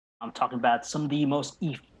I'm talking about some of the most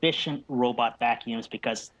efficient robot vacuums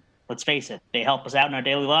because let's face it, they help us out in our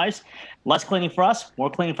daily lives. Less cleaning for us,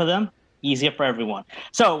 more cleaning for them, easier for everyone.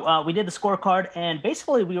 So we did the scorecard, and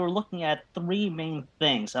basically we were looking at three main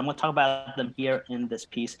things. I'm going to talk about them here in this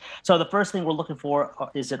piece. So the first thing we're looking for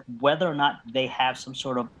is it whether or not they have some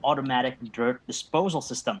sort of automatic dirt disposal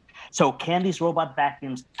system. So can these robot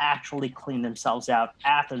vacuums actually clean themselves out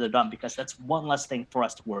after they're done? Because that's one less thing for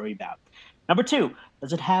us to worry about. Number two,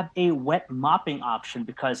 does it have a wet mopping option?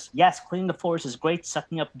 Because yes, cleaning the floors is great,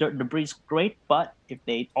 sucking up dirt and debris is great, but if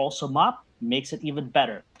they also mop, makes it even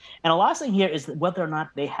better. And the last thing here is whether or not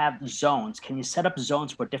they have zones. Can you set up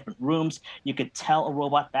zones for different rooms? You could tell a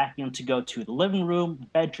robot vacuum to go to the living room,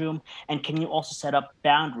 bedroom, and can you also set up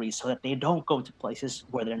boundaries so that they don't go to places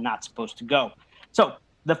where they're not supposed to go? So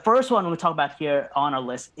the first one we talk about here on our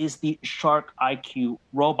list is the Shark IQ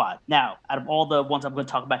robot. Now, out of all the ones I'm going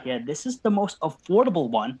to talk about here, this is the most affordable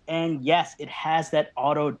one. And yes, it has that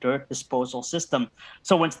auto dirt disposal system.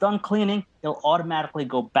 So when it's done cleaning, it'll automatically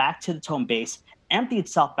go back to its home base, empty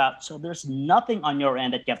itself out. So there's nothing on your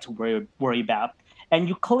end that you have to worry about. And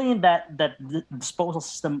you clean that disposal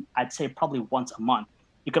system, I'd say probably once a month.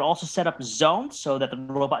 You could also set up zones so that the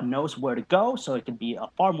robot knows where to go, so it can be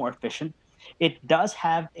far more efficient. It does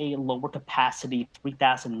have a lower capacity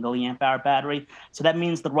 3000 milliamp hour battery. So that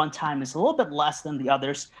means the runtime is a little bit less than the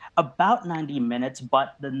others, about 90 minutes.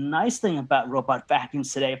 But the nice thing about robot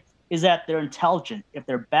vacuums today is that they're intelligent. If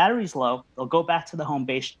their battery's low, they'll go back to the home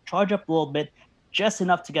base, charge up a little bit, just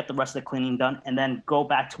enough to get the rest of the cleaning done, and then go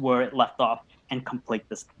back to where it left off and complete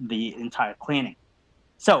the entire cleaning.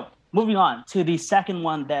 So moving on to the second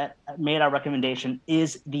one that made our recommendation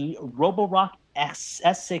is the Roborock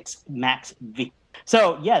S6 Max V.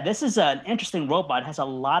 So yeah, this is an interesting robot. It has a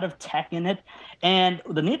lot of tech in it. And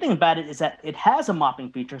the neat thing about it is that it has a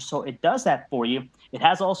mopping feature, so it does that for you. It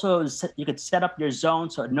has also, you could set up your zone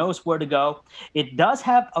so it knows where to go. It does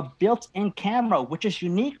have a built-in camera, which is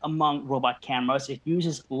unique among robot cameras. It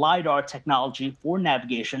uses LiDAR technology for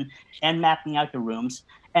navigation and mapping out your rooms.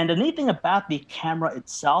 And the neat thing about the camera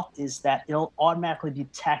itself is that it'll automatically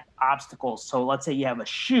detect obstacles. So let's say you have a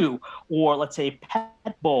shoe or let's say a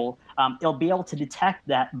pet bowl, it'll be able to detect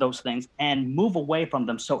those things and move away from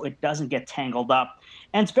them so it doesn't get tangled up.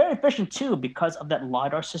 And it's very efficient too because of that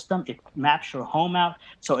LiDAR system. It maps your home out,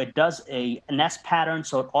 so it does a nest pattern,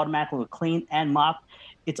 so it automatically will clean and mop.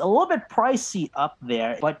 It's a little bit pricey up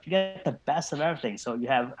there, but you get the best of everything. So you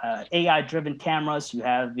have AI-driven cameras, you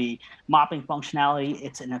have the mopping functionality.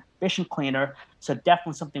 It's an efficient cleaner, so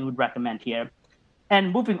definitely something we'd recommend here.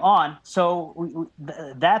 And moving on, so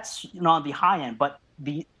that's on the high end, but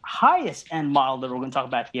the highest end model that we're going to talk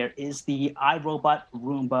about here is the iRobot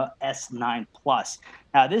Roomba S9 Plus.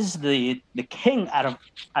 Now, this is the king out of,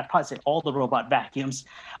 I'd probably say, all the robot vacuums.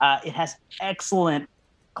 It has excellent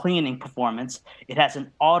cleaning performance. It has an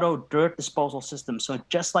auto dirt disposal system. So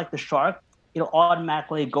just like the Shark, it'll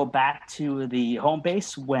automatically go back to the home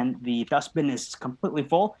base when the dustbin is completely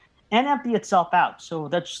full and empty itself out. So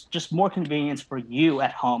that's just more convenience for you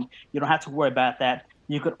at home. You don't have to worry about that.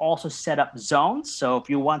 You could also set up zones. So if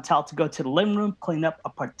you want Tal to go to the living room, clean up a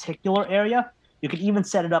particular area, you could even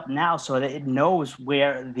set it up now so that it knows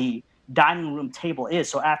where the dining room table is.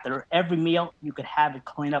 So after every meal, you could have it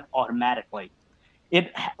clean up automatically.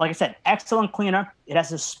 It, like I said, excellent cleaner. It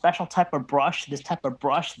has a special type of brush. This type of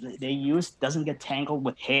brush that they use doesn't get tangled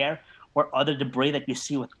with hair or other debris that you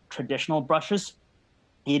see with traditional brushes.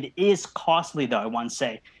 It is costly, though, I want to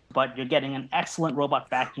say, but you're getting an excellent robot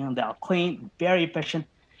vacuum that'll clean, very efficient.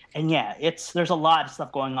 And yeah, there's a lot of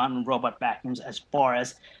stuff going on in robot vacuums as far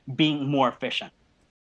as being more efficient.